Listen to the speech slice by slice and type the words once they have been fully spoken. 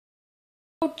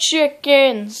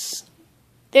chickens?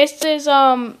 This is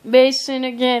Mason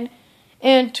again,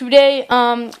 and today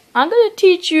I'm gonna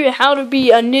teach you how to be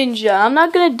a ninja. I'm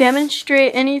not gonna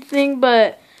demonstrate anything,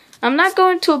 but I'm not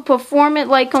going to perform it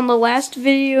like on the last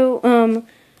video,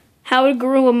 how to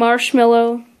grow a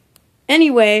marshmallow.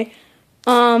 Anyway,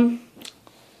 I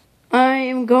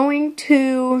am going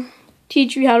to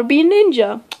teach you how to be a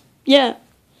ninja. Yeah.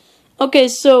 Okay,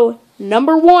 so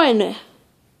number 1.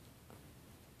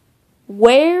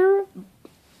 Wear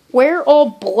all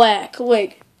black.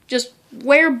 Like, just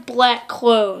wear black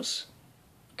clothes.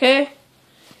 Okay?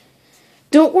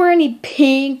 Don't wear any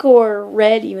pink or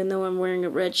red, even though I'm wearing a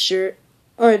red shirt.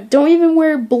 Or don't even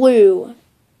wear blue.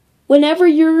 Whenever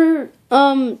you're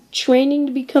training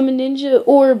to become a ninja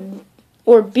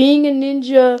or being a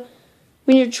ninja,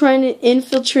 when you're trying to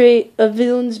infiltrate a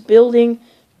villain's building,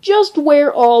 just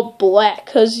wear all black,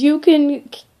 cause you can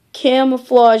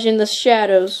camouflage in the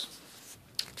shadows.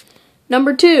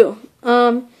 Number 2,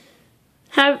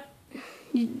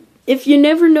 if you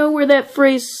never know where that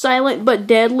phrase "silent but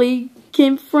deadly"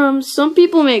 came from, some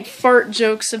people make fart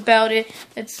jokes about it.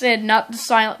 It said not the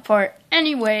silent part.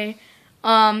 Anyway,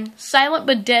 silent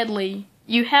but deadly.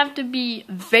 You have to be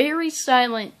very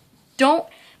silent. Don't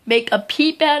make a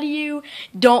peep out of you.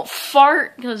 Don't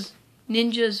fart, because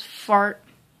ninjas fart,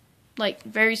 like,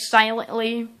 very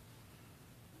silently.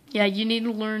 Yeah, you need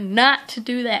to learn not to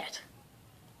do that.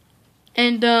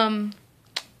 And,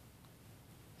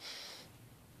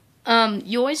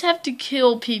 you always have to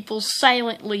kill people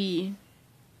silently,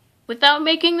 without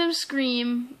making them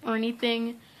scream or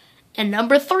anything. And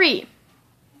number 3,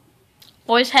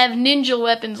 always have ninja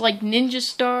weapons like ninja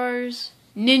stars,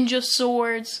 ninja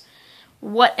swords,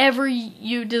 whatever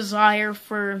you desire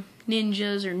for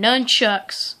ninjas, or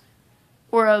nunchucks,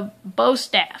 or a bow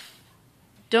staff.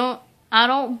 I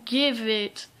don't give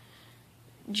it.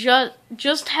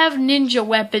 Just have ninja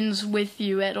weapons with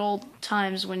you at all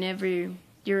times whenever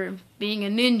you're being a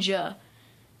ninja.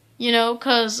 You know,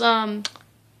 cause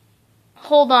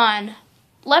hold on.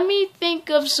 Let me think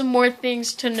of some more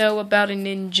things to know about a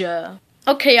ninja.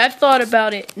 Okay, I've thought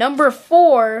about it. Number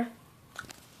 4,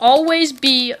 always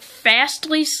be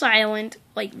fastly silent,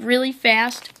 like really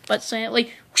fast, but silent,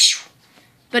 like whoosh,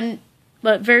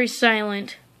 but very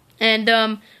silent.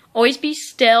 And always be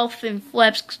stealth and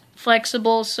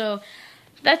flexible. So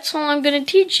that's all I'm gonna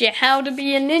teach you, how to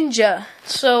be a ninja.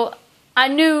 So I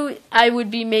knew I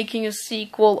would be making a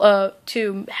sequel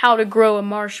to How to Grow a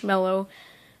Marshmallow,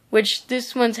 which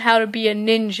this one's How to Be a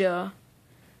Ninja.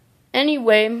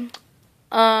 Anyway,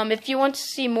 if you want to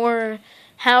see more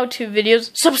how-to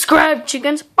videos, subscribe,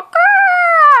 chickens.